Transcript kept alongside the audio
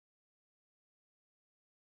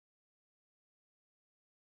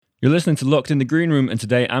You're listening to Locked in the Green Room, and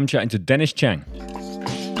today I'm chatting to Dennis Chang.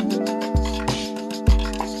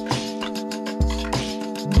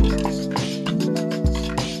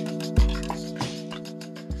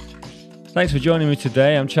 Thanks for joining me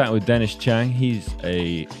today. I'm chatting with Dennis Chang. He's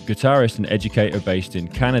a guitarist and educator based in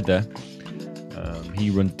Canada.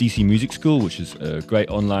 He runs DC Music School, which is a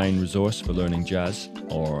great online resource for learning jazz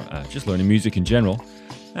or just learning music in general.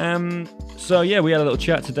 So yeah, we had a little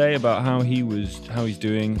chat today about how he's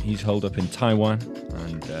doing. He's holed up in Taiwan,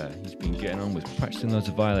 and he's been getting on with practicing loads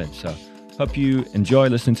of violin. So hope you enjoy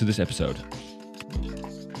listening to this episode.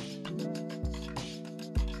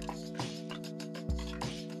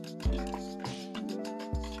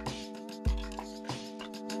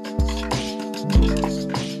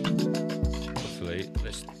 Hopefully,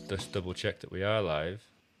 let's just double check that we are live.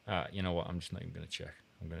 You know what? I'm just not even going to check.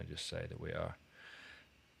 I'm going to just say that we are.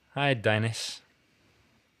 Hi, Dennis.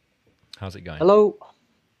 How's it going? Hello.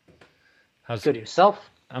 How's good yourself?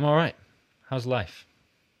 I'm all right. How's life?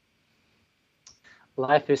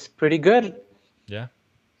 Life is pretty good. Yeah.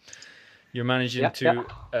 You're managing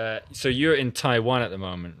to. So you're in Taiwan at the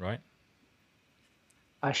moment, right?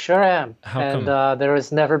 I sure am. How come? There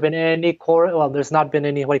has never been any there's not been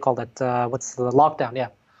any. What do you call that? What's the lockdown? Yeah.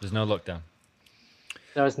 There's no lockdown.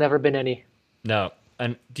 There has never been any. No.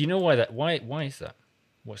 And do you know why that? Why is that?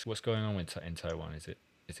 What's going on in Taiwan? Is the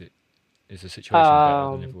situation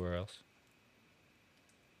better than everywhere else?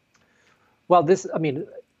 Well, that's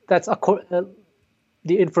the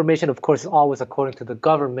information, of course, is always according to the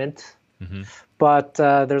government. Mm-hmm. But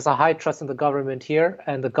there's a high trust in the government here,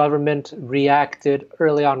 and the government reacted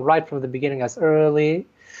early on, right from the beginning.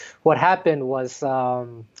 What happened was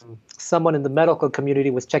someone in the medical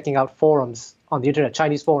community was checking out forums on the internet,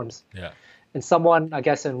 Chinese forums. Yeah. And someone, I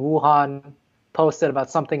guess, in Wuhan posted about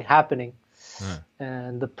something happening.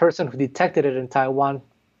 And the person who detected it in Taiwan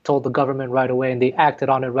told the government right away, and they acted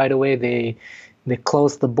on it right away. They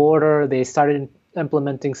closed the border. They started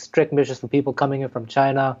implementing strict measures for people coming in from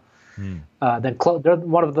China. Then they're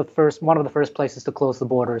one of the first places to close the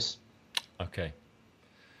borders. Okay.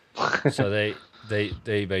 So they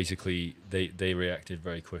basically reacted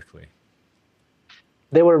very quickly.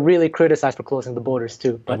 They were really criticized for closing the borders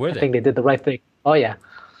too, but I think they did the right thing. Oh yeah.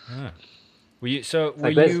 Ah. Were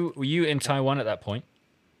you in Taiwan at that point?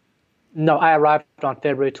 No, I arrived on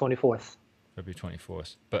February 24th. February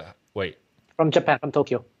 24th. But wait. From Japan, from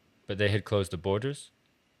Tokyo. But they had closed the borders?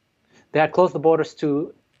 They had closed the borders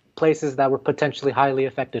to places that were potentially highly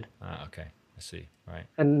affected. Ah, okay. I see. Right.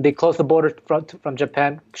 And they closed the border from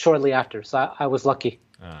Japan shortly after, so I was lucky.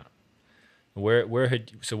 Ah. What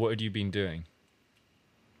had you been doing?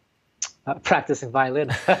 Practicing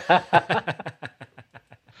violin.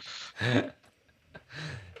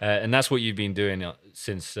 And that's what you've been doing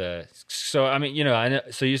since. So I mean, I know.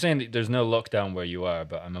 So you're saying that there's no lockdown where you are,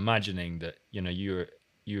 but I'm imagining that you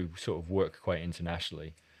sort of work quite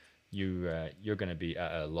internationally. You're going to be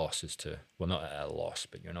at a loss not at a loss,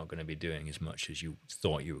 but you're not going to be doing as much as you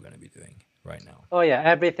thought you were going to be doing right now. Oh yeah,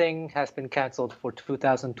 everything has been canceled for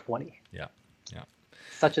 2020. Yeah.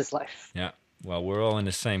 Such is life. Yeah. Well, we're all in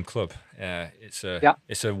the same club. It's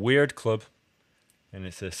a weird club. And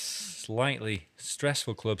it's a slightly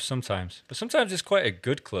stressful club sometimes. But sometimes it's quite a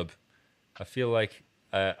good club. I feel like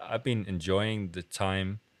I've been enjoying the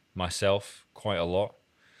time myself quite a lot,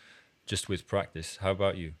 just with practice. How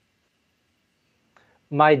about you?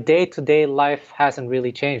 My day-to-day life hasn't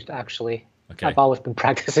really changed, actually. Okay. I've always been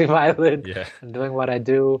practicing violin and doing what I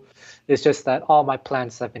do. It's just that all my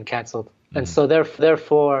plans have been canceled. Mm-hmm. And so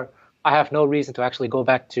therefore, I have no reason to actually go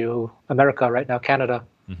back to America right now, Canada.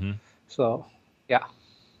 Mm-hmm. So... yeah.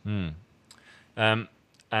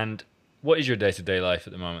 And what is your day-to-day life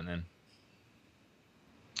at the moment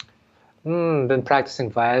then? Been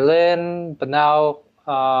practicing violin, but now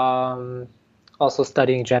also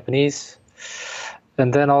studying Japanese.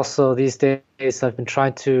 And then also these days I've been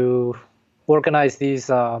trying to organize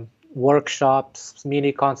these workshops,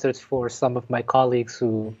 mini concerts for some of my colleagues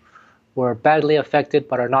who were badly affected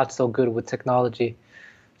but are not so good with technology.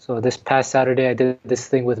 So this past Saturday I did this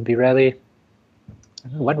thing with Birelli.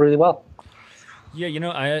 It went really well. Yeah,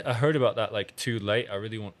 I heard about that like too late. I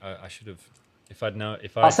really want. I should have.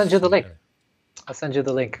 I'll send you the link. I'll send you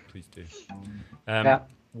the link. Please do. Yeah.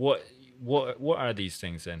 What are these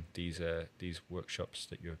things then? These workshops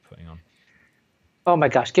that you're putting on? Oh my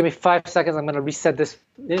gosh! Give me 5 seconds. I'm going to reset this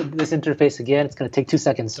interface again. It's going to take 2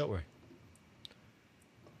 seconds. Don't worry.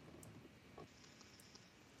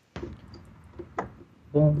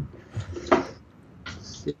 Boom.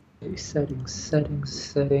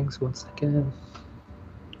 Settings. Once again.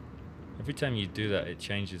 Every time you do that, it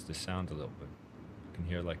changes the sound a little bit. I can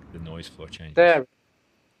hear like the noise floor changes. There.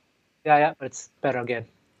 Yeah, but it's better again.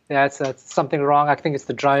 Yeah, it's something wrong. I think it's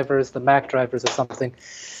the drivers, the Mac drivers or something.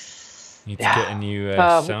 You need to get a new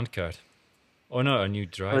sound card. Oh no, a new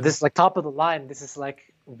driver. This is like top of the line. This is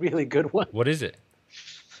like a really good one. What is it?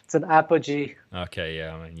 It's an Apogee. Okay,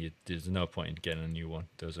 yeah. I mean, there's no point in getting a new one.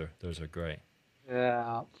 Those are great.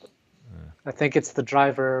 Yeah. I think it's the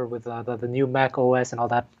driver with the new Mac OS and all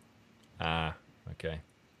that. Ah, okay.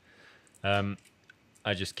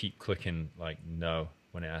 I just keep clicking like no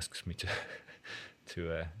when it asks me to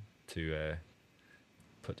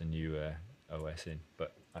put the new OS in,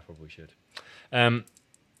 but I probably should.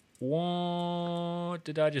 What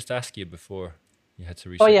did I just ask you before you had to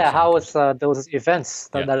research? Oh yeah, how was those events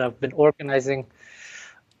that I've been organizing?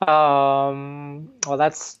 Well,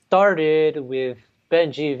 that started with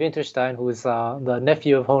Benji Winterstein, who is the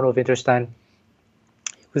nephew of Hono Winterstein.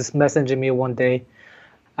 He was messaging me one day,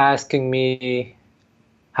 asking me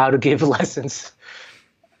how to give lessons.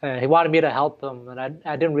 He wanted me to help him, and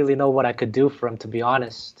I didn't really know what I could do for him, to be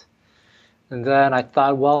honest. And then I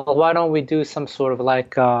thought, well, why don't we do some sort of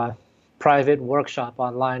like private workshop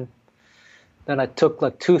online? Then I took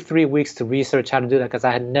like 2-3 weeks to research how to do that because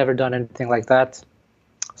I had never done anything like that.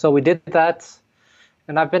 So we did that,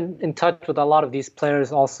 and I've been in touch with a lot of these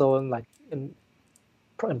players also in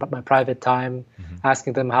my private time,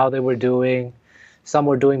 asking them how they were doing. Some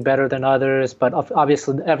were doing better than others, but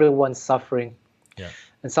obviously everyone's suffering. Yeah.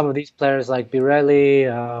 And some of these players like Birelli,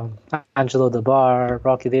 Angelo Debar,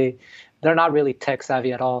 Rocky, they're not really tech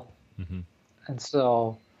savvy at all. And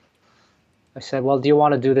so I said, well, do you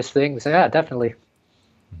want to do this thing? They said, yeah, definitely.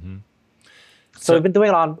 So we've been doing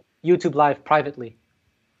it on YouTube Live privately.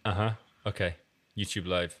 Okay. YouTube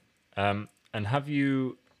Live. And how do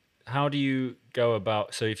you go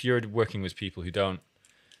about, so if you're working with people who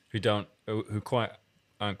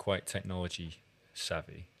aren't quite technology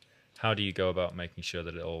savvy, how do you go about making sure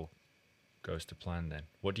that it all goes to plan then?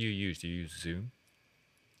 What do you use? Do you use Zoom?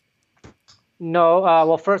 No,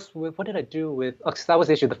 well, first, what did I do with? Oh, that was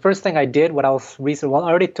the issue. The first thing I did when I was researching, well, I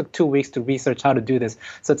already took 2 weeks to research how to do this,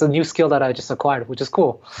 so it's a new skill that I just acquired, which is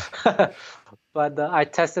cool. But I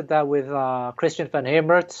tested that with Christian van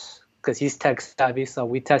Hemert because he's tech savvy, so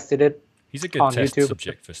we tested it. He's a good test YouTube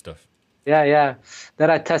subject for stuff. Yeah. Then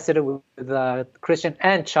I tested it with Christian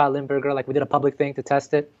and Chad Limburger, like we did a public thing to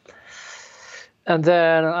test it. And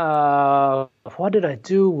then what did I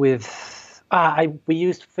do with? We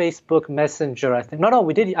used Facebook Messenger, I think. No,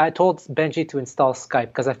 we did. I told Benji to install Skype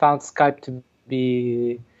because I found Skype to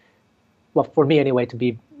be, well, for me anyway, to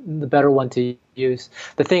be the better one to use.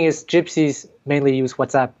 The thing is, gypsies mainly use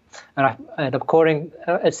WhatsApp, and according,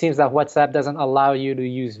 it seems that WhatsApp doesn't allow you to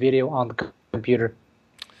use video on the computer.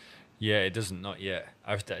 Yeah, it doesn't, not yet.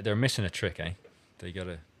 They're missing a trick, eh? They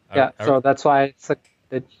gotta. So that's why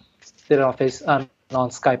they did it on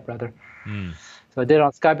Skype rather. So I did it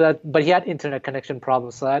on Skype, but he had internet connection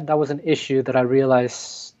problems. So that was an issue that I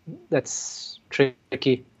realized that's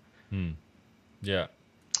tricky. Yeah.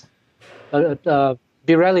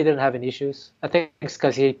 Birelli didn't have any issues. I think it's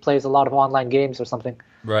because he plays a lot of online games or something.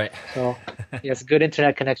 Right. So he has a good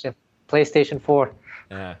internet connection. PlayStation 4.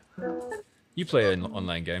 Yeah. You play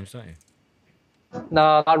online games, don't you?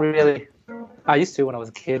 No, not really. I used to when I was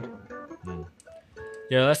a kid.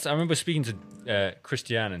 Yeah, I remember speaking to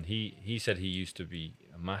Christian, and he said he used to be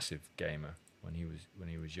a massive gamer when he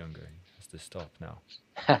was younger. He has to stop now.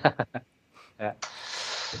 Yeah.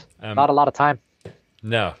 Not a lot of time.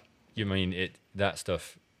 No, you mean that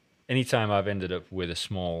stuff. Anytime I've ended up with a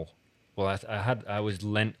small, well, I was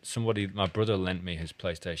lent somebody. My brother lent me his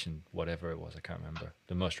PlayStation, whatever it was, I can't remember,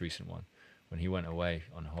 the most recent one, when he went away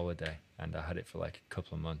on holiday, and I had it for like a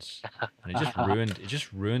couple of months, and it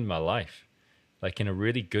just ruined my life. Like in a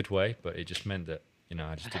really good way, but it just meant that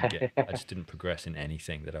I just didn't progress in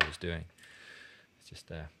anything that I was doing. It's just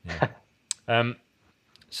yeah.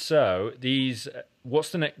 So these, what's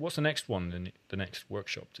the next one? The next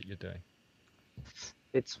workshop that you're doing?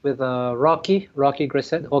 It's with Rocky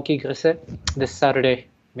Grisset this Saturday,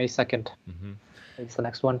 May 2nd. It's the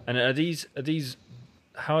next one. And are these?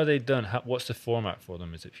 How are they done? What's the format for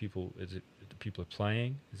them? Is it people are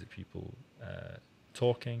playing? Is it people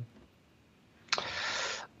talking?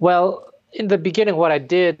 Well, in the beginning, what I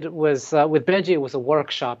did was with Benji, it was a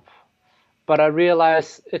workshop, but I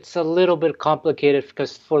realized it's a little bit complicated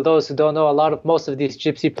because for those who don't know, most of these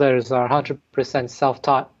gypsy players are 100%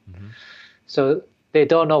 self-taught, so they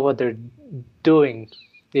don't know what they're doing.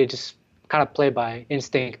 They just kind of play by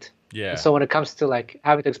instinct. Yeah. And so when it comes to like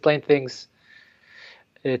having to explain things,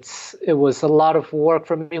 it was a lot of work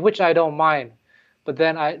for me, which I don't mind. But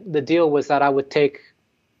then the deal was that I would take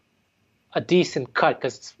a decent cut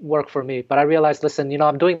because it's work for me. But I realized, listen,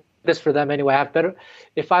 I'm doing this for them anyway. I have better.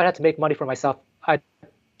 If I had to make money for myself, I'd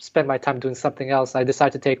spend my time doing something else. I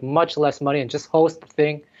decided to take much less money and just host the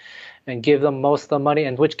thing and give them most of the money,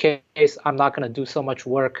 in which case I'm not going to do so much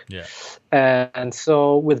work. Yeah. And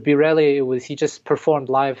so with Birelli, he just performed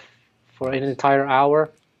live for an entire hour,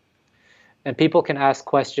 and people can ask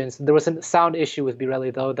questions. There was a sound issue with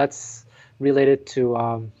Birelli, though. That's related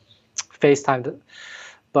to FaceTime.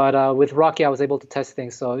 But with Rocky, I was able to test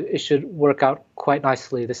things, so it should work out quite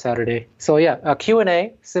nicely this Saturday. So yeah, a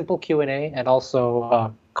Q&A, simple Q&A, and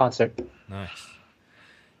also concert. Nice.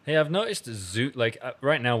 Hey, I've noticed Zoom, like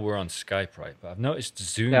right now we're on Skype, right? But I've noticed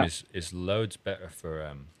Zoom is loads better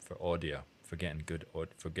for audio, for getting good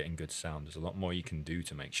sound. There's a lot more you can do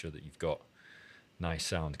to make sure that you've got nice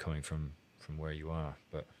sound coming from where you are.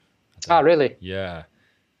 But really? Yeah,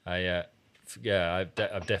 I've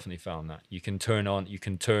definitely found that you can turn,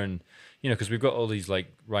 because we've got all these, like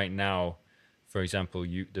right now, for example,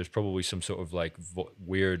 there's probably some sort of like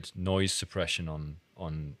weird noise suppression on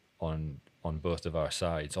both of our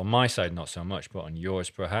sides. On my side, not so much, but on yours,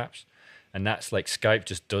 perhaps. And that's like Skype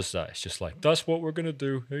just does that. It's just like, that's what we're gonna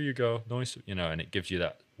do. Here you go, noise, and it gives you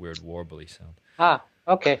that weird warbly sound.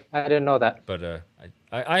 Okay, I didn't know that. But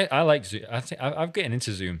I like Zoom. I think I'm getting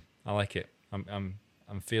into Zoom. I like it. I'm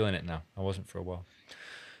feeling it now. I wasn't for a while.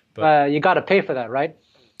 But you got to pay for that, right?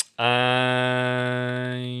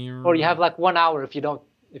 Or you have like 1 hour if you don't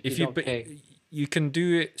pay. You can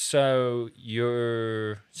do it so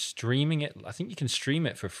you're streaming it. I think you can stream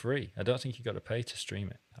it for free. I don't think you got to pay to stream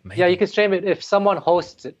it. Maybe. Yeah, you can stream it if someone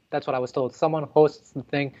hosts it. That's what I was told. Someone hosts the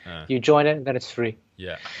thing, you join it, and then it's free.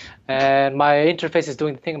 Yeah. And my interface is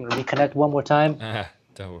doing the thing. I'm going to reconnect one more time.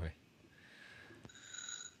 Don't worry.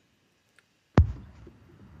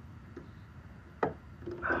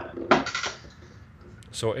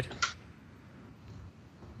 Sorted.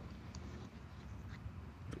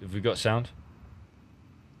 Have we got sound?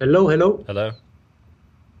 Hello. Hello.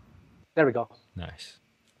 There we go. Nice.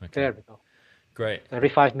 Okay. There we go. Great. Every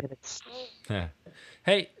 5 minutes.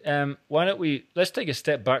 Hey, why don't let's take a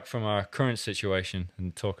step back from our current situation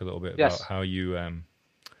and talk a little bit about how you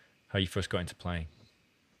first got into playing.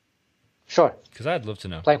 Sure. Because I'd love to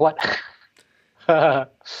know. Playing what? how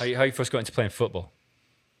you first got into playing football.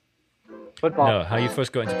 Football. No, how you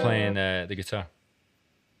first got into playing the guitar.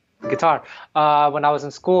 Guitar. When I was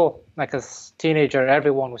in school, like a teenager,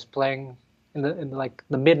 everyone was playing in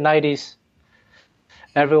the mid '90s.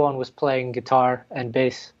 Everyone was playing guitar and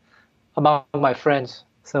bass among my friends,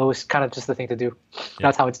 so it was kind of just the thing to do. Yeah.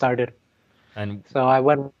 That's how it started. And so I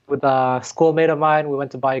went with a schoolmate of mine. We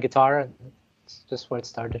went to buy a guitar, and it's just where it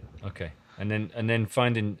started. Okay, and then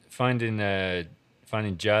finding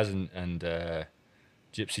jazz and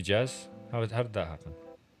gypsy jazz. How did that happen?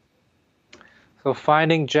 So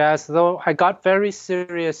finding jazz, though, I got very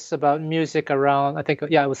serious about music around, I think,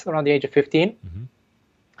 it was around the age of 15. Mm-hmm.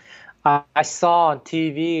 I saw on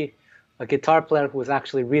TV a guitar player who was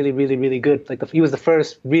actually really, really, really good. He was the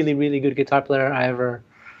first really, really good guitar player I ever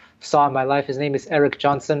saw in my life. His name is Eric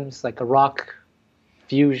Johnson. He's like a rock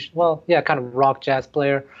fusion, kind of rock jazz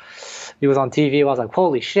player. He was on TV. I was like,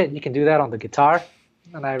 holy shit, you can do that on the guitar?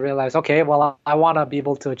 And I realized, okay, well, I want to be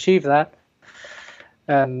able to achieve that.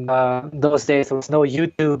 And in those days, there was no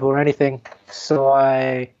YouTube or anything. So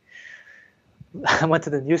I went to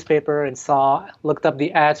the newspaper and looked up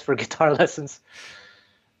the ads for guitar lessons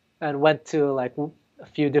and went to like a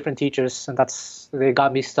few different teachers. And they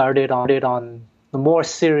got me started on the more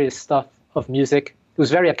serious stuff of music. It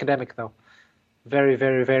was very academic, though. Very,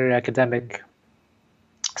 very, very academic.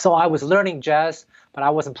 So I was learning jazz, but I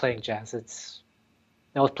wasn't playing jazz.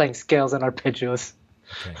 I was playing scales and arpeggios.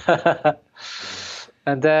 Okay.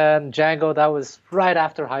 And then Django, that was right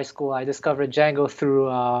after high school. I discovered Django through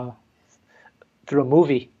a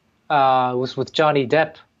movie. It was with Johnny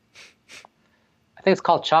Depp. I think it's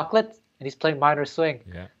called Chocolate, and he's playing minor swing.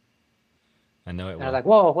 Yeah, I know it. And I was like,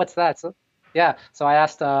 whoa, what's that? So I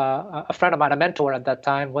asked a friend of mine, a mentor at that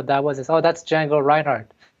time, what that was. He said, that's Django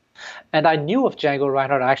Reinhardt. And I knew of Django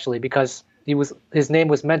Reinhardt, actually, because his name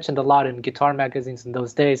was mentioned a lot in guitar magazines in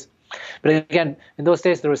those days. But again, in those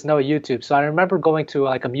days, there was no YouTube. So I remember going to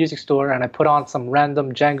like a music store and I put on some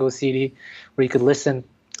random Django CD where you could listen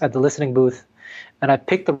at the listening booth. And I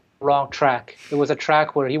picked the wrong track. It was a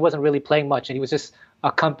track where he wasn't really playing much and he was just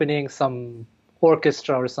accompanying some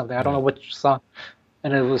orchestra or something. I don't know which song.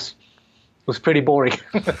 And it was pretty boring.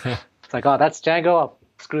 It's like, oh, that's Django. Oh,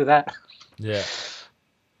 screw that. Yeah.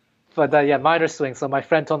 But Minor Swing. So my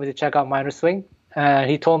friend told me to check out Minor Swing. And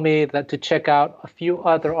he told me that to check out a few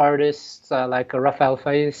other artists like Rafael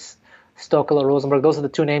Faiz, Stokel or Rosenberg. Those are the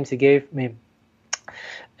two names he gave me.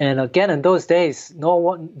 And again, in those days,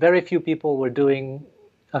 very few people were doing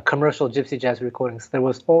commercial gypsy jazz recordings. There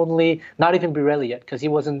was only, not even Birelli yet, because he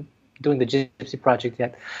wasn't doing the Gypsy Project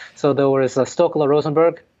yet. So there was Stokel or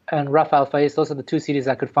Rosenberg and Raphael Faiz. Those are the two CDs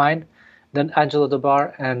I could find. Then Angelo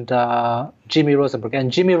Debar and Jimmy Rosenberg.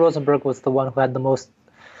 And Jimmy Rosenberg was the one who had the most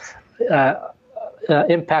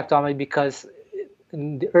impact on me, because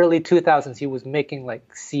in the early 2000s, he was making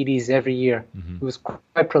like CDs every year. Mm-hmm. He was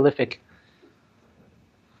quite prolific.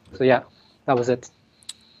 So yeah, that was it.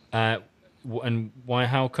 And why?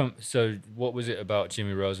 How come? So what was it about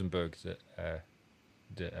Jimmy Rosenberg that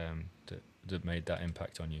made that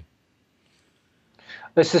impact on you?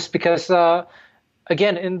 It's just because,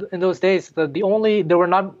 again, in those days, the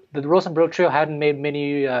Rosenberg Trio hadn't made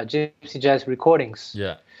many gypsy jazz recordings.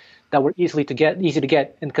 Yeah. That were easy to get,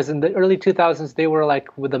 and because in the early 2000s they were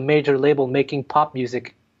like with a major label making pop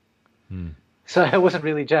music, so it wasn't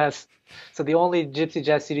really jazz. So the only gypsy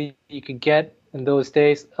jazz CD you could get in those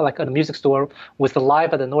days, like at a music store, was the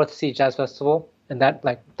Live at the North Sea Jazz Festival, and that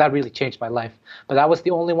really changed my life. But that was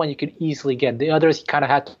the only one you could easily get. The others you kind of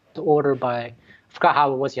had to order by, I forgot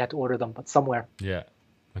how it was. You had to order them, but somewhere. Yeah.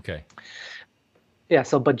 Okay. Yeah,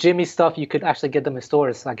 but Jimmy's stuff, you could actually get them in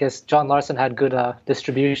stores. I guess John Larson had good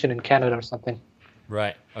distribution in Canada or something.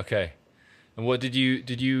 Right. Okay. And what did you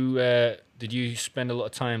spend a lot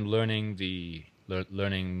of time learning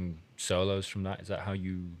learning solos from that? Is that how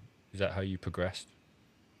you progressed?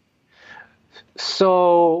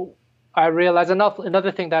 So I realized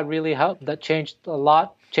another thing that really helped, that changed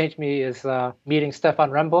me, is meeting Stefan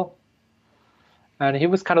Rembel. And he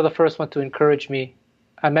was kind of the first one to encourage me.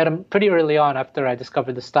 I met him pretty early on after I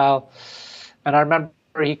discovered the style. And I remember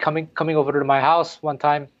he coming over to my house one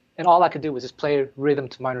time, and all I could do was just play rhythm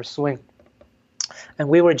to minor swing. And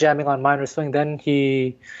we were jamming on minor swing. Then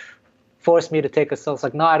he forced me to take a solo. It's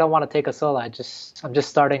like, no, I don't want to take a solo. I'm just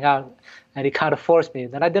starting out. And he kind of forced me.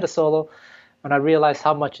 Then I did a solo, and I realized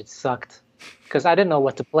how much it sucked, because I didn't know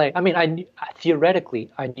what to play. I mean,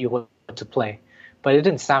 theoretically, I knew what to play, but it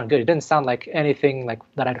didn't sound good. It didn't sound like anything like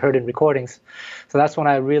that I'd heard in recordings. So that's when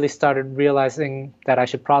I really started realizing that I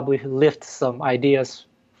should probably lift some ideas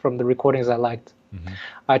from the recordings I liked. Mm-hmm.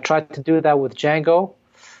 I tried to do that with Django,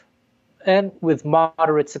 and with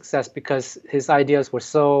moderate success, because his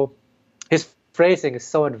phrasing is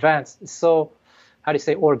so advanced, it's so, how do you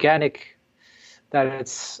say, organic, that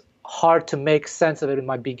it's hard to make sense of it in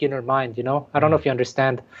my beginner mind, I don't know if you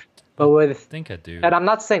understand. But I think I do. And I'm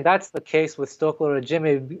not saying that's the case with Stokel or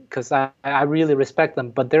Jimmy, because I really respect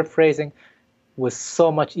them, but their phrasing was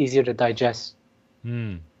so much easier to digest.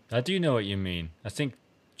 I do know what you mean. I think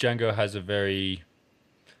Django has a very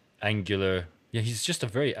angular... Yeah, he's just a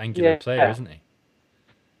very angular player, isn't he?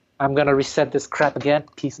 I'm going to reset this crap again.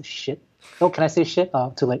 Piece of shit. Oh, can I say shit?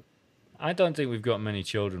 Oh, too late. I don't think we've got many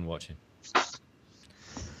children watching.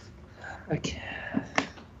 Okay.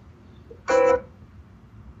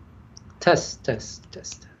 Test.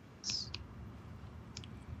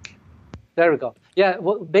 There we go. Yeah,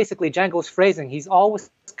 well, basically, Django's phrasing, he's always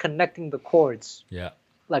connecting the chords. Yeah.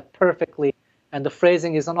 Like perfectly. And the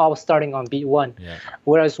phrasing isn't always starting on beat one. Yeah.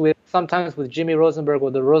 Whereas sometimes with Jimmy Rosenberg or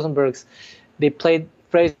the Rosenbergs, they played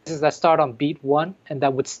phrases that start on beat one and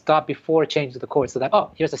that would stop before changing the chord. So that,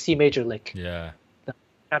 here's a C major lick. Yeah.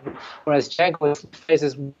 Whereas Django's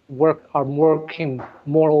phrases are working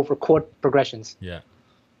more over chord progressions. Yeah.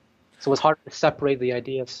 So it's hard to separate the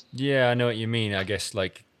ideas. Yeah, I know what you mean. I guess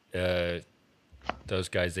like those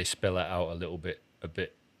guys, they spell it out a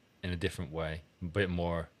bit in a different way, a bit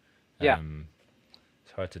more.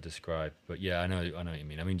 It's hard to describe, but yeah, I know what you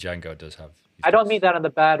mean. I mean, Django does have. I don't mean that in a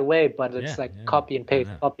bad way, but it's copy and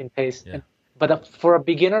paste. Yeah. But for a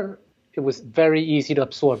beginner, it was very easy to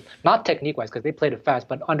absorb. Not technique-wise, because they played it fast,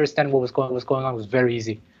 but understanding what was going on was very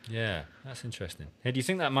easy. Yeah, that's interesting. Hey, do you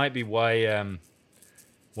think that might be why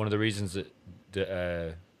one of the reasons that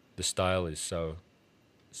the style is so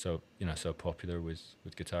popular with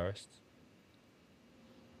guitarists?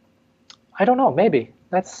 I don't know. Maybe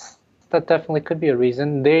that definitely could be a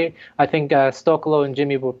reason. I think Stokel and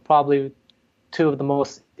Jimmy were probably two of the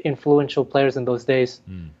most influential players in those days.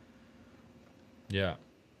 Yeah.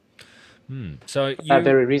 So for that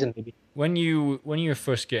very reason, maybe. When you were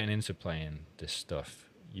first getting into playing this stuff,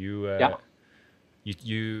 you'd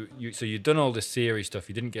done all the theory stuff.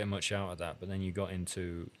 You didn't get much out of that, but then you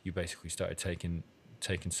basically started taking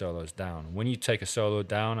solos down. When you take a solo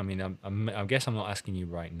down, I mean, I guess I'm not asking you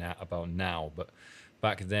right now about now, but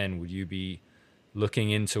back then, would you be looking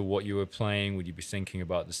into what you were playing? Would you be thinking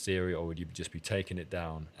about the theory, or would you just be taking it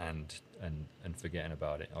down and forgetting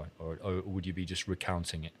about it, or would you be just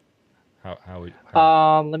recounting it?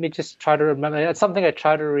 How? Let me just try to remember. It's something I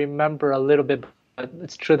try to remember a little bit, but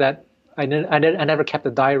it's true that I never kept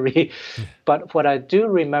a diary. But what I do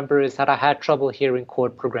remember is that I had trouble hearing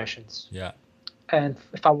chord progressions. Yeah. And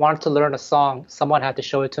if I wanted to learn a song, someone had to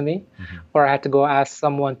show it to me, or I had to go ask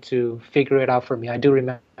someone to figure it out for me. I do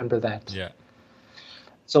remember that. Yeah.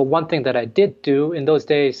 So one thing that I did do in those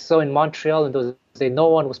days, so in Montreal in those days, no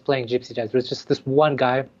one was playing gypsy jazz. There was just this one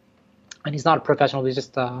guy, and he's not a professional, he's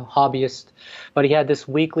just a hobbyist. But he had this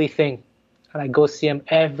weekly thing, and I'd go see him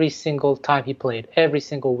every single time he played, every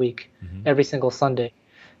single week, every single Sunday.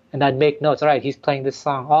 And I'd make notes. All right, he's playing this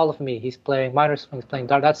song, all of me. He's playing minor swing, he's playing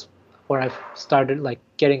dark. That's where I started like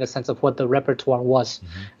getting a sense of what the repertoire was.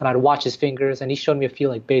 And I'd watch his fingers, and he showed me a few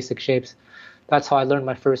like basic shapes. That's how I learned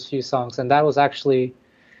my first few songs. And that was actually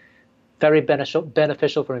very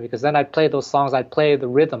beneficial for me, because then I'd play those songs, I'd play the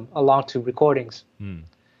rhythm along to recordings. And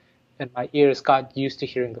my ears got used to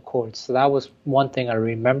hearing the chords. So that was one thing I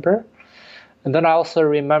remember. And then I also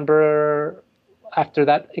remember after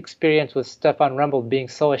that experience with Stefan Rembel being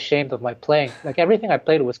so ashamed of my playing. Like everything I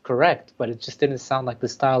played was correct, but it just didn't sound like the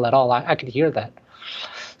style at all. I could hear that.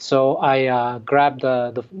 So I grabbed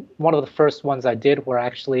the one of the first ones I did where I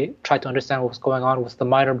actually tried to understand what was going on was the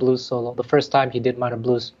minor blues solo, the first time he did minor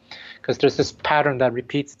blues. Because there's this pattern that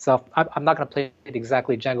repeats itself. I'm not going to play it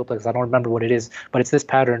exactly Django plays, I don't remember what it is, but it's this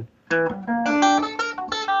pattern.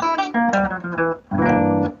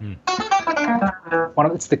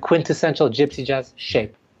 It's the quintessential gypsy jazz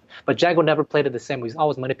shape. But Django never played it the same way. He's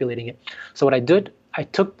always manipulating it. So what I did, I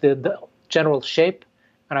took the general shape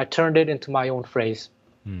and I turned it into my own phrase.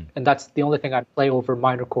 And that's the only thing I'd play over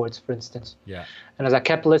minor chords, for instance. Yeah. And as I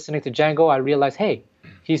kept listening to Django, I realized, hey,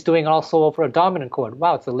 he's doing also over a dominant chord.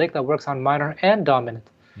 Wow, it's a lick that works on minor and dominant.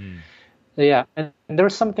 Yeah, and there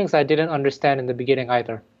were some things I didn't understand in the beginning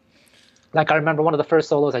either. Like I remember one of the first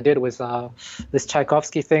solos I did was this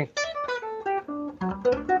Tchaikovsky thing.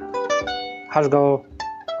 How's it go?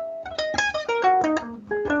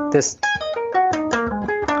 This.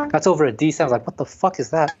 That's over a D7. I was like, what the fuck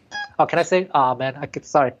is that? Oh, can I say? Oh, man,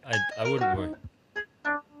 sorry. I wouldn't worry.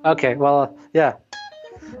 Okay, well, yeah.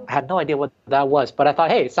 I had no idea what that was, but I thought,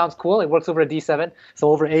 hey, it sounds cool. It works over a D7. So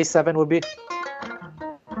over A7 would be.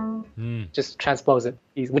 Just transpose it,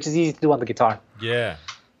 which is easy to do on the guitar. Yeah.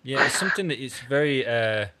 Yeah, it's something that it's very,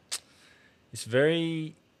 it's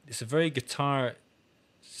a very guitar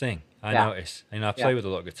thing. I notice. I play with a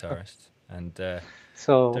lot of guitarists, and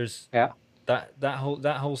so there's that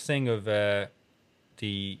whole thing of the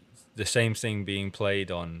same thing being played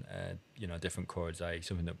on different chords.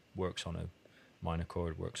 Something that works on a minor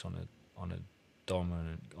chord works on a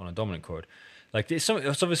dominant chord. Like it's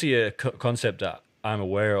obviously a concept that I'm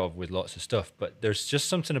aware of with lots of stuff, but there's just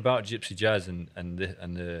something about gypsy jazz and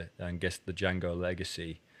I guess the Django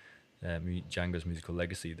legacy, Django's musical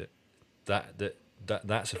legacy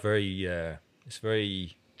that's a very it's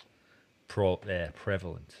very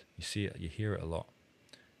prevalent. You see it, you hear it a lot.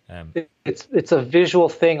 It's a visual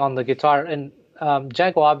thing on the guitar, and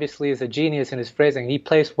Django obviously is a genius in his phrasing. He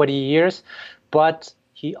plays what he hears, but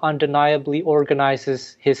he undeniably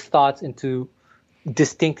organizes his thoughts into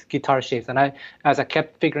distinct guitar shapes. And as I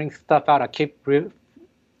kept figuring stuff out, I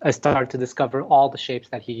started to discover all the shapes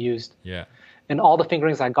that he used. Yeah. And all the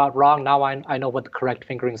fingerings I got wrong, now I know what the correct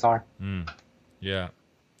fingerings are. Yeah.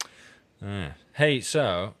 Hey,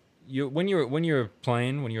 so when you were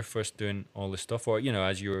playing, when you were first doing all this stuff, or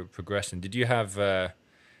as you were progressing, did you have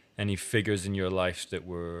any figures in your life that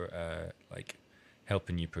were like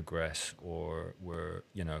helping you progress, or were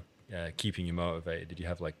keeping you motivated? Did you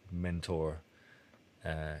have like mentor?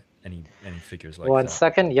 Any figures like that? 1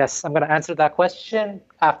 second. Yes, I'm going to answer that question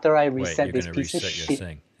after I reset this piece of shit. You're going to reset your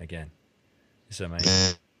thing again. It's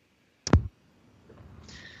amazing.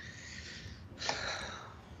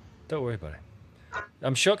 Don't worry about it.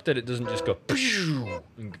 I'm shocked that it doesn't just go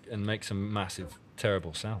and make some massive,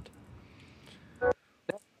 terrible sound.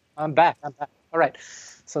 I'm back. All right.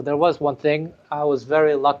 So there was one thing. I was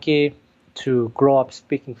very lucky to grow up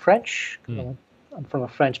speaking French. I'm from a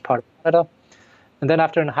French part of Canada. And then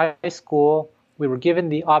after in high school, we were given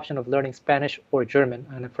the option of learning Spanish or German.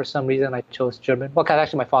 And for some reason, I chose German. Well,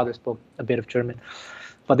 actually, my father spoke a bit of German.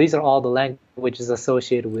 But these are all the languages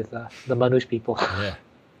associated with the Manouche people. Yeah.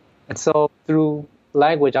 And so through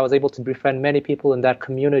language, I was able to befriend many people in that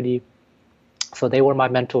community. So they were my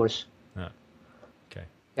mentors. Okay.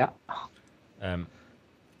 Yeah.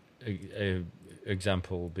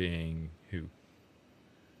 Example being who?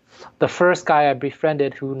 The first guy I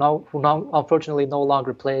befriended, who now unfortunately no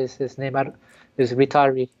longer plays, his name is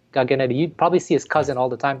Ritari Gagenetti. You'd probably see his cousin all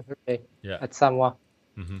the time at Samoa.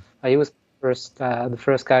 He was the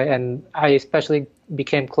first guy, and I especially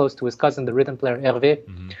became close to his cousin, the rhythm player Hervé.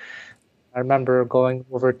 I remember going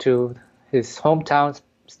over to his hometown,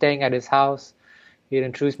 staying at his house. He'd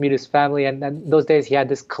introduce me to his family, and then those days he had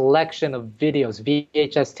this collection of videos,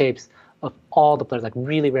 VHS tapes of all the players, like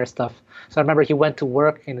really rare stuff. So I remember he went to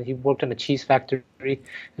work and he worked in a cheese factory,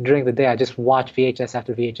 and during the day I just watched VHS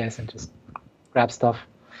after VHS and just grab stuff.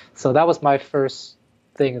 So that was my first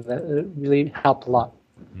thing that really helped a lot.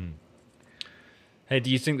 Hey, do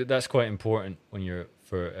you think that that's quite important when you're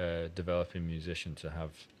for a developing musician to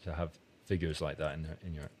have figures like that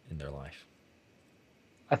in their life?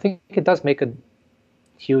 I think it does make a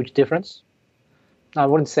huge difference. I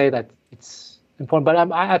wouldn't say that it's important,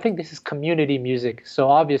 but I think this is community music. So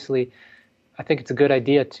obviously, I think it's a good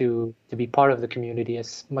idea to be part of the community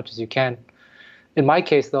as much as you can. In my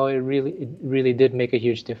case, though, it really did make a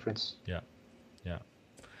huge difference. Yeah.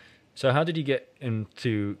 So how did you get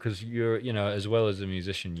into? Because you're, as well as a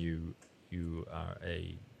musician, you do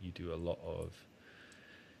a lot of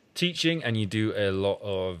teaching and you do a lot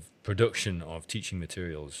of production of teaching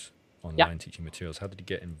materials, online teaching materials. How did you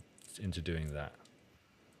get into doing that?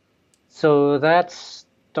 So that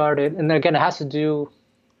started, and again, it has to do,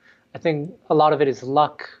 I think a lot of it is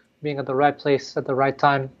luck, being at the right place at the right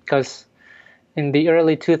time. Because in the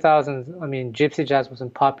early 2000s, I mean, gypsy jazz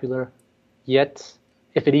wasn't popular yet,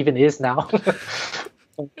 if it even is now,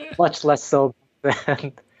 much less so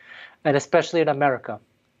then, and especially in America.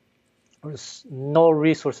 There's no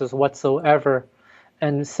resources whatsoever.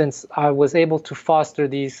 And since I was able to foster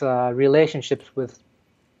these relationships with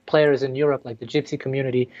players in Europe, like the gypsy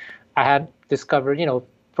community, I had discovered,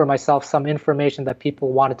 for myself some information that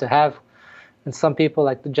people wanted to have. And some people,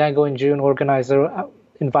 like the Django and June organizer,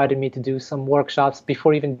 invited me to do some workshops.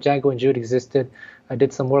 Before even Django and June existed, I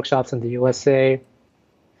did some workshops in the USA.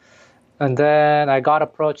 And then I got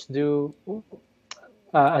approached to do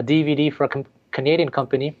a DVD for a Canadian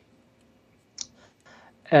company.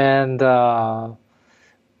 And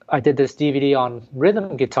I did this DVD on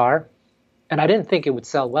rhythm guitar. And I didn't think it would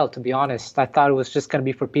sell well, to be honest. I thought it was just going to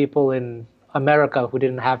be for people in America who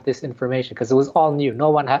didn't have this information, because it was all new.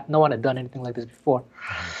 No one had done anything like this before.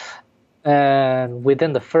 And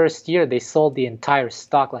within the first year, they sold the entire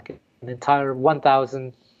stock, like an entire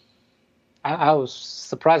 1,000. I was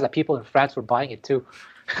surprised that people in France were buying it too.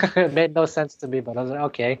 It made no sense to me, but I was like,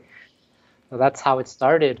 okay. So that's how it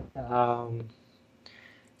started.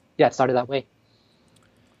 It started that way.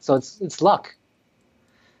 So it's luck.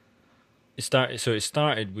 It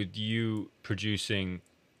started with you producing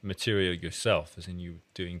material yourself, as in you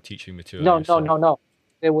doing teaching material yourself. No.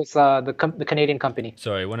 It was the Canadian company.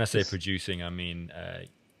 Sorry, when I say producing, I mean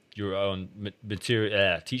your own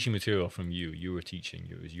material, teaching material from you. You were teaching.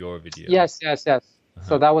 It was your video. Yes.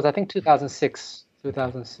 So that was, I think, 2006.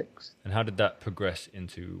 And how did that progress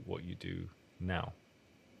into what you do now?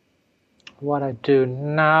 What I do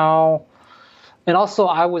now, and also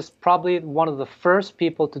I was probably one of the first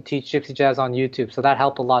people to teach gypsy jazz on YouTube, so that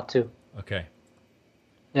helped a lot too. Okay.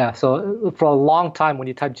 Yeah, so for a long time when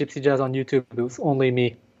you type gypsy jazz on YouTube, it was only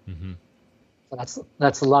me. So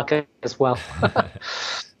that's luck as well.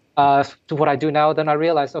 To what I do now, then I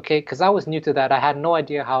realized, okay, because I was new to that, I had no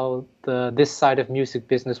idea how this side of music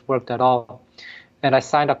business worked at all. And I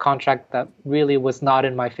signed a contract that really was not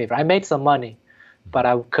in my favor. I made some money, but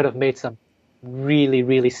I could have made some really,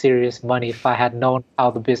 really serious money if I had known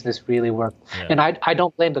how the business really worked. Yeah. And I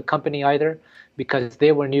don't blame the company either, because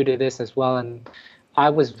they were new to this as well. And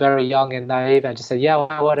I was very young and naive. I just said,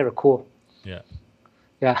 yeah, whatever, cool. Yeah.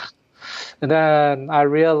 And then I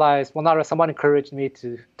realized, someone encouraged me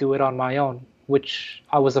to do it on my own, which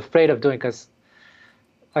I was afraid of doing because,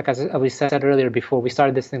 like we said earlier before we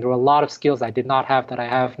started this thing, there were a lot of skills I did not have that I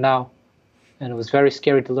have now. And it was very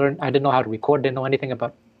scary to learn. I didn't know how to record, didn't know anything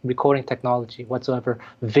about recording technology whatsoever,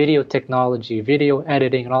 video technology, video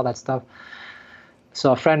editing, and all that stuff.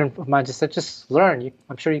 So a friend of mine just said, just learn.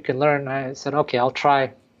 I'm sure you can learn. I said, okay, I'll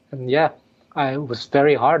try. And it was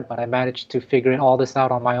very hard, but I managed to figure all this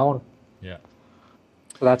out on my own. Yeah.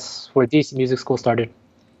 So that's where DC Music School started.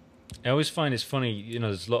 I always find it's funny,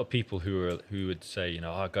 there's a lot of people who would say,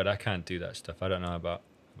 oh God, I can't do that stuff. I don't know about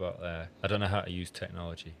I don't know how to use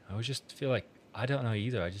technology. I always just feel like I don't know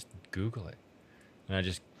either. I just Google it, and I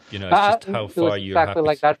just it's just how far you're happy. Exactly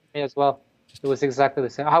like that for me as well. It was exactly the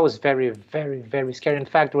same. I was very, very, very scared. In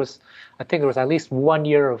fact, I think there was at least 1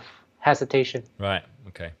 year of hesitation. Right.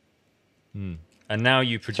 Okay. And now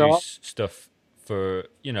you produce stuff for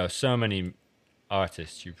so many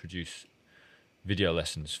artists. You produce video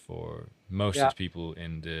lessons for most of the people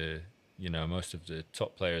in the most of the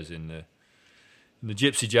top players in the the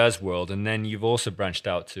gypsy jazz world, and then you've also branched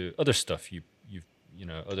out to other stuff. You've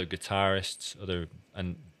other guitarists,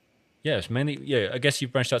 and yeah, it's mainly I guess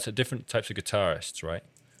you've branched out to different types of guitarists, right?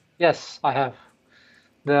 Yes, I have.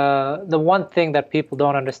 The one thing that people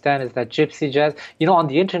don't understand is that gypsy jazz, on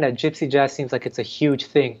the internet, gypsy jazz seems like it's a huge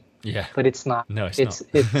thing, Yeah. but it's not. No, it's It's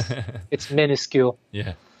not. it's minuscule.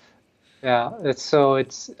 Yeah. Yeah,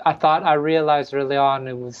 I realized early on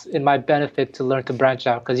it was in my benefit to learn to branch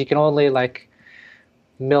out because you can only like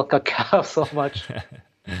milk a cow so much.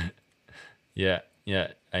 Yeah,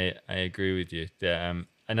 I agree with you. Yeah,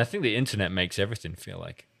 and I think the internet makes everything feel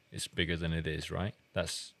like it's bigger than it is, right?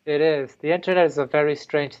 It is. The internet is a very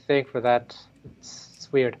strange thing for that. It's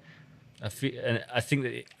weird. I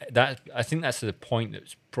think that's the point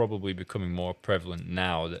that's probably becoming more prevalent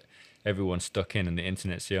now, that everyone's stuck in, and the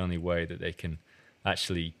internet's the only way that they can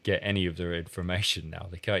actually get any of their information now.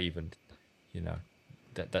 They can't even,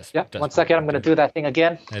 that's. Yeah. That's 1 second, I'm going to do that thing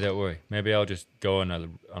again. Hey, don't worry. Maybe I'll just go on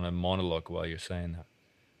a monologue while you're saying that.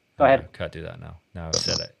 Go ahead. I can't do that now. Now I've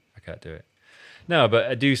said it. I can't do it. No, but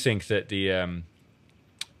I do think that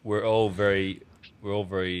we all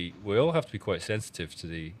have to be quite sensitive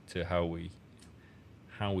to how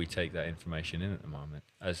we take that information in at the moment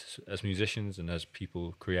as musicians and as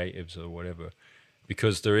people, creatives or whatever,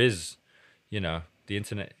 because there is, the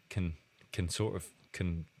internet can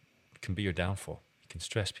be your downfall. It can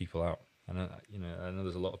stress people out. I know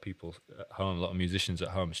there's a lot of people at home, a lot of musicians at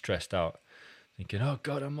home stressed out, thinking, "Oh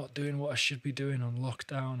God, I'm not doing what I should be doing on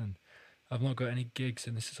lockdown, and I've not got any gigs,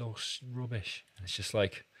 and this is all rubbish." And it's just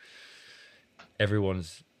like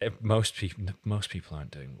most people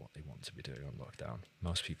aren't doing what they want to be doing on lockdown.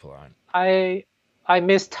 Most people aren't. I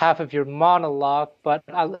missed half of your monologue, but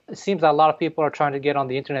it seems that a lot of people are trying to get on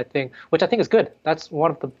the internet thing, which I think is good. That's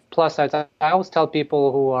one of the plus sides. I always tell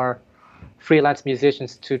people who are freelance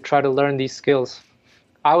musicians to try to learn these skills.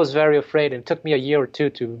 I was very afraid, and it took me a year or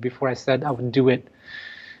two before I said I would do it.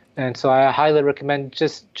 And so I highly recommend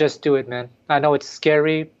just do it, man. I know it's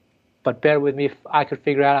scary, but bear with me. If I could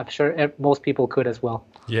figure it out, I'm sure most people could as well.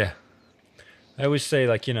 Yeah. I always say,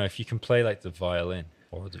 like, if you can play like the violin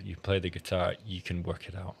or you play the guitar, you can work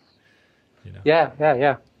it out. Yeah,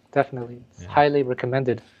 definitely. It's highly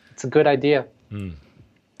recommended. It's a good idea.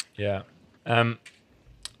 Yeah.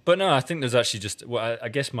 But no, I think there's actually just, I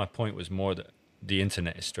guess my point was more that the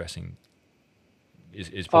internet is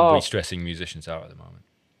probably stressing musicians out at the moment.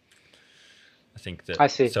 I think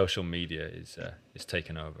that social media is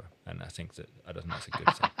taken over, and I think that's a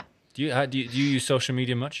good thing. Do you use social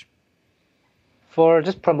media much? For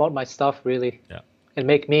just promote my stuff, really. Yeah. And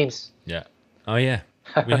make memes. Yeah. Oh yeah.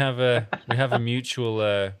 We have a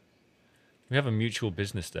mutual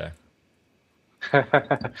business there.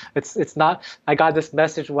 It's not. I got this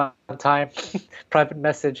message one time, private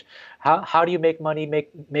message. How do you make money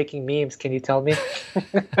making memes? Can you tell me?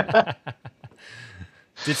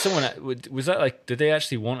 Did they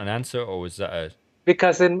actually want an answer, or was that a?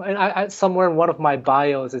 Because somewhere in one of my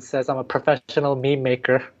bios it says I'm a professional meme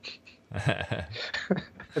maker. And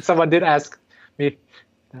someone did ask me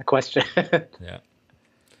that question.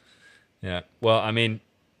 Yeah. Well, I mean,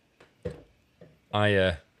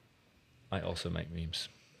 I also make memes.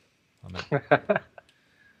 I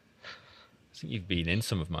think you've been in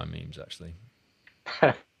some of my memes, actually.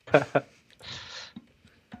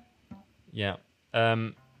 Yeah.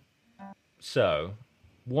 So,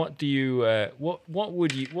 what do you?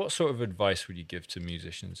 What sort of advice would you give to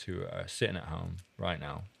musicians who are sitting at home right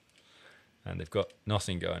now, and they've got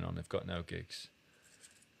nothing going on, they've got no gigs,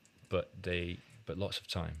 but lots of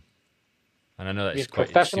time? And I know that's quite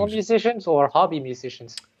professional musicians or hobby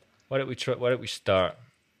musicians. Why don't we start?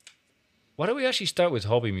 Why don't we actually start with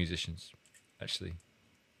hobby musicians? Actually,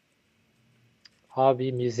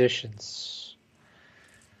 hobby musicians.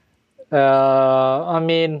 I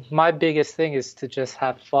mean, my biggest thing is to just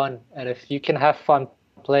have fun, and if you can have fun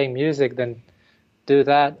playing music, then do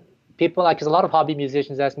that. People because a lot of hobby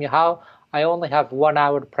musicians ask me how I only have 1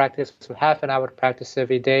 hour to practice, so half an hour to practice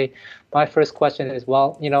every day. My first question is,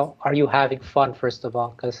 well, are you having fun first of all?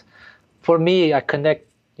 Because for me, I connect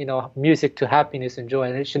music to happiness and joy,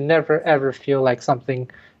 and it should never ever feel like something.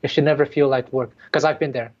 It should never feel like work, because I've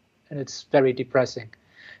been there, and it's very depressing.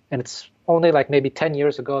 And it's only like maybe 10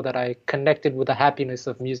 years ago that I connected with the happiness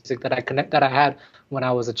of music that I had when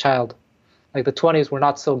I was a child. Like the 20s were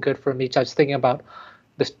not so good for me. I was thinking about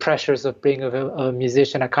the pressures of being a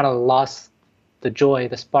musician. I kind of lost the joy,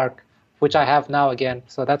 the spark, which I have now again.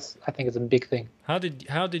 So I think it's a big thing. What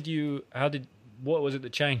was it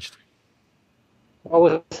that changed? What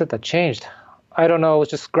was it that changed? I don't know. It was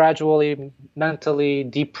just gradually, mentally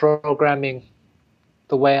deprogramming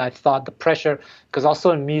the way I thought, the pressure. Because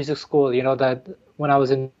also in music school, you know, that when I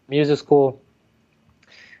was in music school,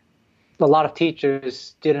 a lot of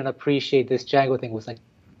teachers didn't appreciate this Django thing. It was like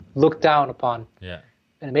looked down upon. Yeah.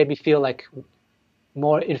 And it made me feel like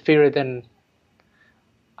more inferior than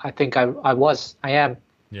I think I am.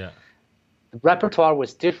 Yeah. The repertoire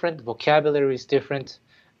was different. The vocabulary is different.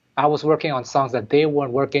 I was working on songs that they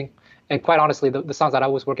weren't working. And quite honestly, the songs that I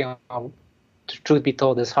was working on, truth be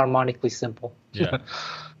told, is harmonically simple. Yeah.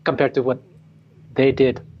 Compared to what they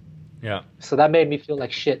did. Yeah. So that made me feel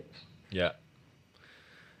like shit. Yeah.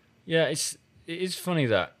 Yeah, it is funny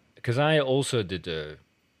that, because I also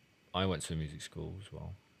I went to music school as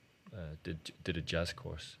well. Did a jazz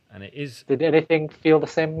course, and it is. Did anything feel the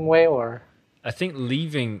same way, or? I think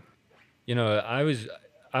leaving, you know, I was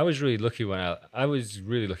really lucky when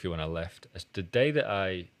I left. The day that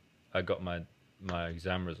I got my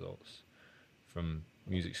exam results from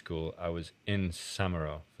music school, I was in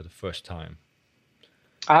Samaro for the first time.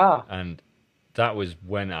 And that was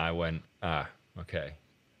when I went, okay,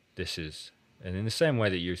 this is, and in the same way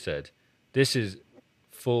that you said, this is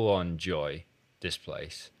full on joy, this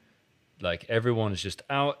place. Like everyone's just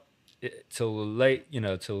out till the late, you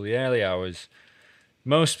know, till the early hours.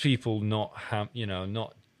 Most people not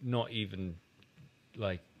even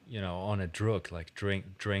like, you know, on a drug, like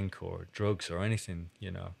drink or drugs or anything,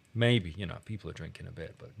 you know. Maybe, you know, people are drinking a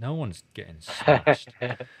bit, but no one's getting smashed.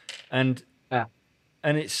 and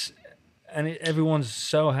everyone's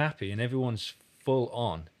so happy and everyone's full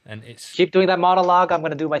on, and it's keep doing that monologue. I'm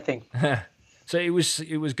going to do my thing. So it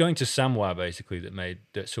was going to Samwa basically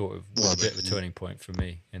that sort of was a bit of a turning point for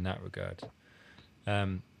me in that regard.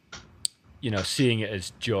 You know, seeing it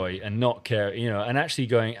as joy and not care, you know, and actually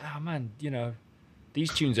going, oh man, you know,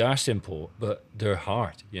 these tunes are simple, but they're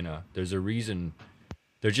hard. You know, there's a reason.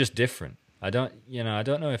 They're just different. I don't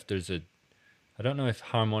know if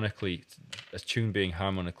harmonically, a tune being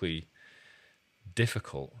harmonically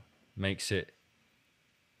difficult makes it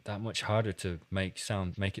that much harder to make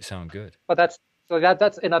it sound good. But that's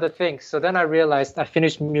another thing. So then I realized I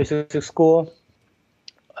finished music school,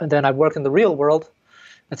 and then I worked in the real world.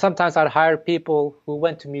 And sometimes I'd hire people who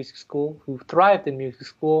went to music school, who thrived in music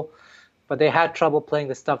school, but they had trouble playing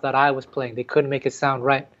the stuff that I was playing. They couldn't make it sound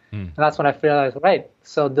right. And that's when I realized, right,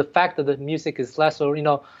 so the fact that the music is less or, you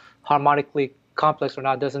know, harmonically complex or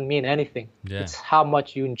not doesn't mean anything. Yeah. It's how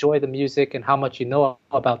much you enjoy the music and how much you know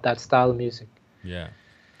about that style of music. Yeah.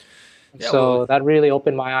 So that really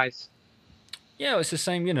opened my eyes. Yeah, it's the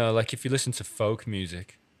same, you know, like if you listen to folk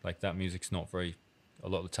music, like that music's a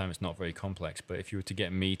lot of the time it's not very complex, but if you were to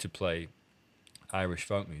get me to play Irish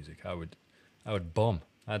folk music, I would bomb.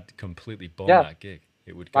 I'd completely bomb that gig.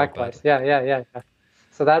 It would go likewise. badly. Yeah.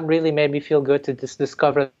 So that really made me feel good to just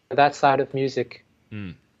discover that side of music.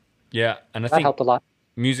 Yeah, and I that think helped a lot.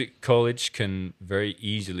 Music college can very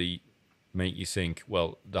easily make you think,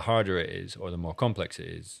 well, the harder it is or the more complex it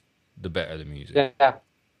is, the better the music. Yeah.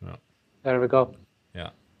 There we go. Yeah,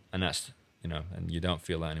 and that's, you know, and you don't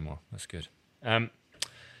feel that anymore. That's good.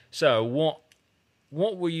 So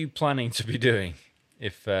what were you planning to be doing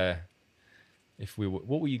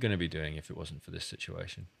what were you going to be doing if it wasn't for this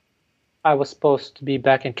situation? I was supposed to be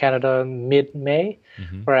back in Canada mid-May,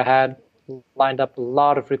 where I had lined up a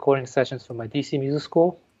lot of recording sessions for my DC music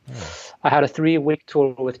school. I had a 3-week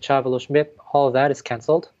tour with Chavelo Schmidt. All of that is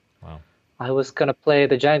canceled. Wow. I was going to play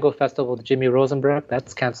the Django Festival with Jimmy Rosenberg.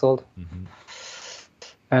 That's canceled.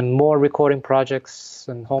 And more recording projects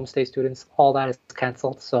and homestay students. All that is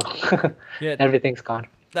canceled. So everything's gone.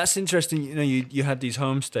 That's interesting. You know, you had these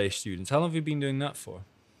homestay students. How long have you been doing that for?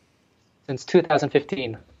 Since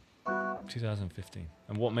 2015. 2015.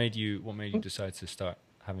 And what made you decide to start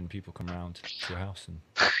having people come around to your house? And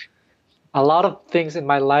a lot of things in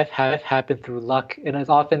my life have happened through luck, and it's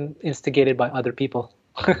often instigated by other people.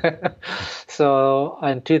 So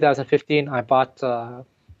in 2015, I bought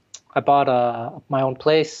my own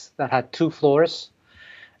place that had 2 floors,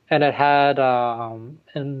 and it had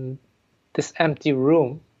in this empty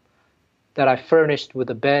room that I furnished with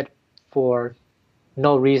a bed for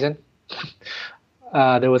no reason.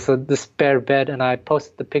 There was this spare bed, and I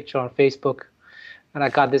posted the picture on Facebook, and I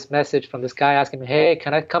got this message from this guy asking me, hey,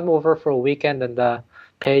 can I come over for a weekend and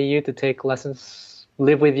pay you to take lessons,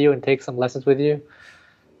 live with you and take some lessons with you?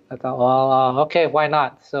 I thought, well, okay, why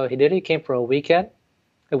not? So he did. He came for a weekend.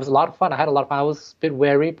 It was a lot of fun. I had a lot of fun. I was a bit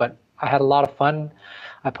wary, but I had a lot of fun.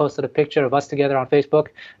 I posted a picture of us together on Facebook,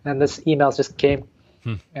 and this email just came,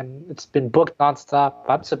 and it's been booked nonstop.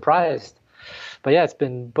 I'm surprised. But yeah, it's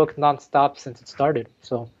been booked nonstop since it started.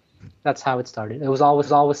 So that's how it started. It was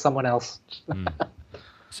always someone else.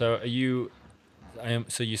 So I am.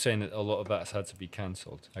 So you're saying that a lot of that's had to be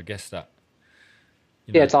cancelled. I guess that.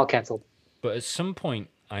 Yeah, it's all cancelled. But at some point,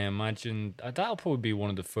 I imagine that'll probably be one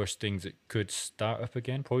of the first things that could start up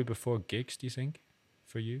again. Probably before gigs. Do you think,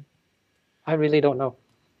 for you? I really don't know.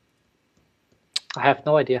 I have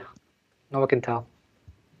no idea. No one can tell.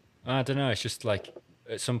 I don't know. It's just like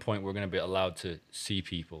at some point we're going to be allowed to see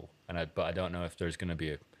people, but I don't know if there's going to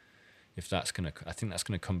be if that's going to. I think that's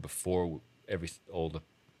going to come before all the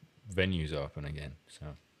venues open again. So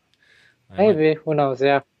maybe, who knows?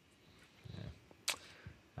 Yeah.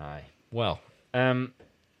 Aye. Well,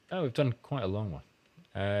 we've done quite a long one.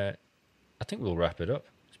 I think we'll wrap it up.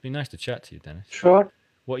 It's been nice to chat to you, Dennis. Sure.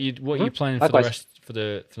 What are you planning for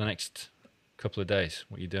the next couple of days?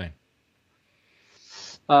 What are you doing?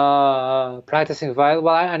 Practicing violin.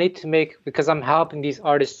 Well, I need to make, because I'm helping these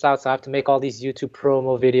artists out, so I have to make all these YouTube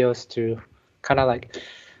promo videos to kind of like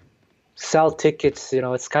sell tickets.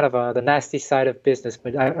 It's kind of the nasty side of business,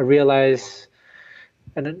 but I realize,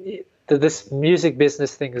 and this music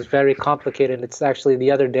business thing is very complicated. It's actually,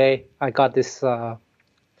 the other day I got this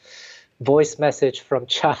voice message from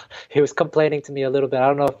Cha. He was complaining to me a little bit. I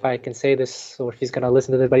don't know if I can say this or if he's going to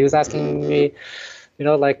listen to this, but he was asking me,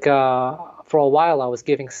 for a while I was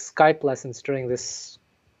giving Skype lessons during this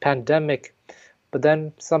pandemic, but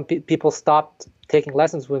then some people stopped taking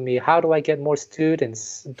lessons with me. How do I get more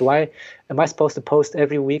students? Am I supposed to post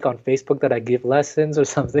every week on Facebook that I give lessons or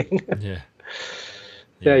something?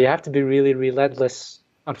 Yeah, you have to be really relentless,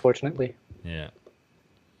 unfortunately. Yeah.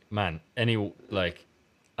 Man,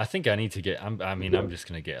 I think I need to get, I'm just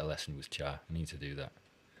going to get a lesson with Cha. I need to do that.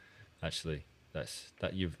 Actually, that's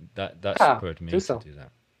spurred me to do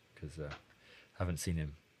that, because I haven't seen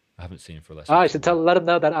him for a lesson. I should let him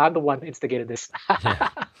know that I'm the one who instigated this.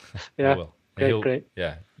 Yeah. Well, great.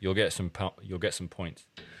 Yeah, you'll get some points.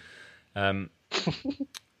 And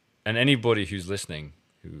anybody who's listening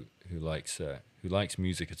who likes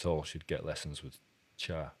music at all should get lessons with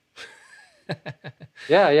Cha.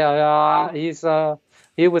 Yeah.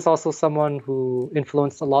 He was also someone who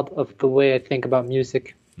influenced a lot of the way I think about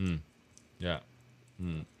music. Yeah.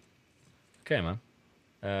 Okay, man.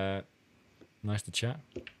 Nice to chat.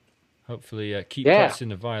 Hopefully, keep practicing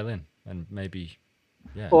the violin and maybe,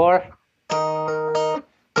 Or.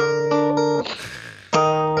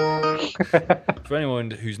 For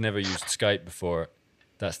anyone who's never used Skype before,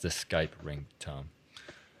 that's the Skype ringtone.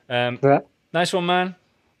 Nice one, man.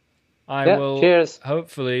 I will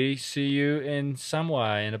hopefully see you in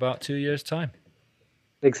Samway in about 2 years' time.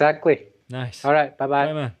 Exactly. Nice. All right. Bye-bye.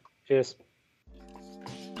 Bye, man. Cheers.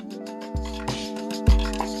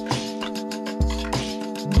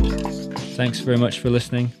 Thanks very much for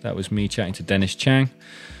listening. That was me chatting to Dennis Chang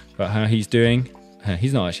about how he's doing.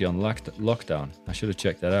 He's not actually on lockdown. I should have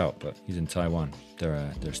checked that out, but he's in Taiwan.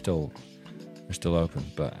 They're still open,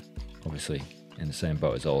 but obviously in the same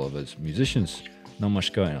boat as all of us musicians. Not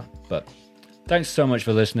much going on. But thanks so much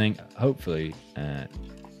for listening. Hopefully,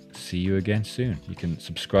 see you again soon. You can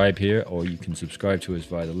subscribe here, or you can subscribe to us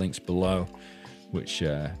via the links below, which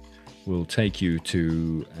will take you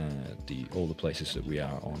to all the places that we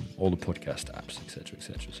are on, all the podcast apps, etc.,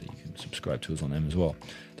 etc. So you can subscribe to us on them as well.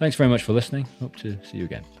 Thanks very much for listening. Hope to see you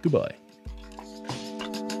again. Goodbye.